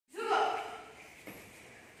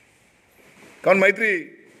Come on, Maitri.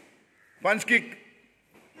 Punch kick.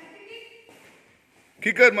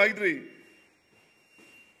 Kicker, Maitri.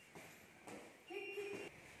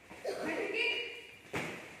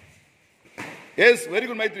 Yes, very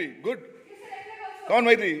good, Maitri. Good. Come on,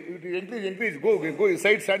 Maitri. Increase. Go.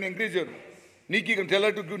 Side stand, increase your knee kick and tell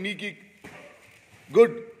her to do knee kick.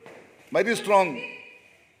 Good. Maitri strong.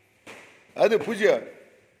 Adi Puja.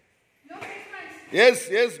 Yes,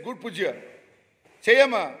 good Puja.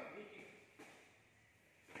 Cheyama.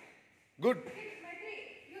 Good.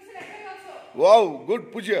 Wow,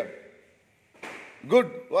 good Puja.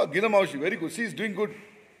 Good. Wow, Gina Maushi, very good. She is doing good.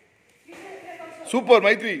 Super,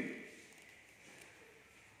 Maitri.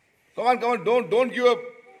 Come on. Don't give up.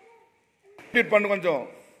 Hit pandu koncham.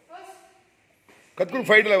 Katkuru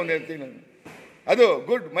fight la undi anthing. Ado,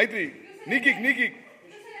 good, Maitri. Knee kick.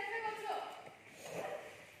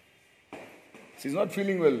 She's not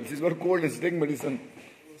feeling well. She's got cold and she's taking medicine.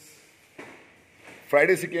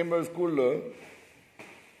 Friday she came to school.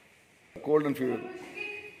 Cold and fever.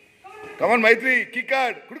 Come on, Maitri. Kick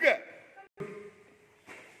hard. Kuduka.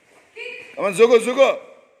 Come on, Zogo.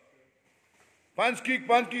 Punch kick.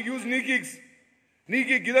 Use knee kicks. Knee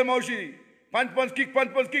kick. Gida Maushi. Punch kick.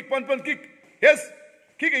 Yes.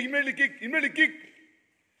 Kick. Immediately kick.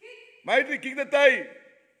 Maitri, kick the thigh.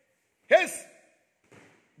 Yes.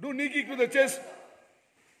 Do knee kick to the chest.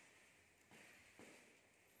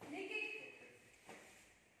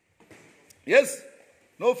 Yes.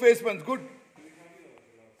 No face punch. Good.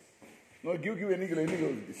 No, give any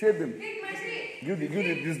gloves. Shave them. Give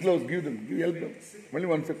these gloves. Give them. Help them. Only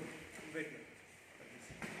 1 second.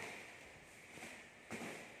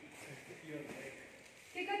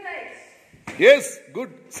 Yes. Good.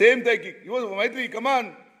 Same thigh kick. You Maitri, come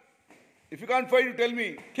on. If you can't fight, you tell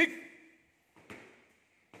me. Kick.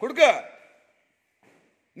 Kuduka.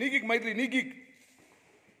 Knee kick, Maitri. Knee kick.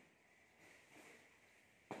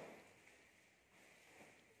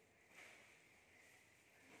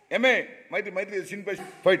 M.A. Maitri, Sempei,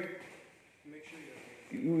 fight.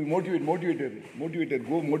 You motivate her.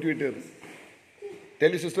 Go motivate her. Tell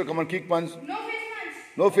your sister, come on, kick punch.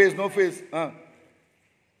 No face.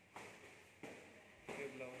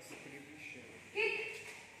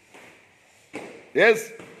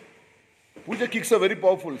 Yes. Puja kicks are very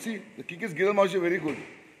powerful. See, the kick is Gida Maushi very good.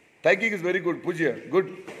 Thigh kick is very good. Puja,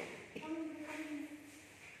 good.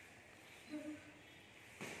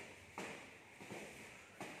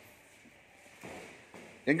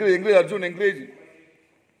 Encourage, Arjun, encourage.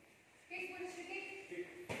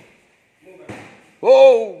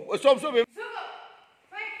 Oh, stop.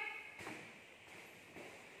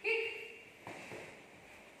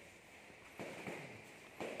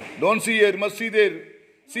 Don't see here, must see there.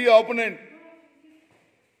 See your opponent.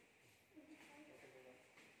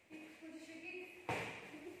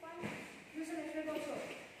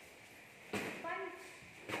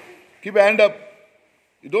 Keep a hand up.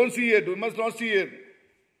 You don't see here, you must not see here.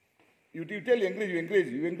 You tell, you encourage.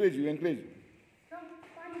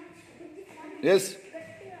 Yes.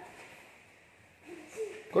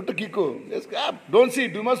 Go to Kiko. Yes, don't see,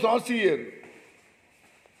 you must not see here.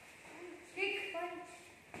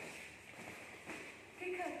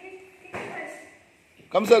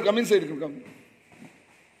 Come, sir, come inside. Come.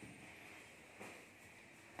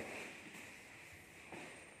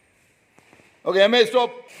 Okay, M.A.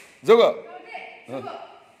 stop. Zoga.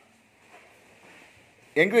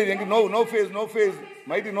 Encourage. No face.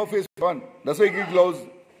 Mighty, no face. Fun. That's why you give gloves.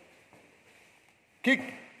 Kick.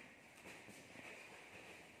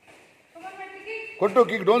 Kotto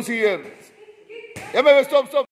kick. Don't see here. M.A. stop.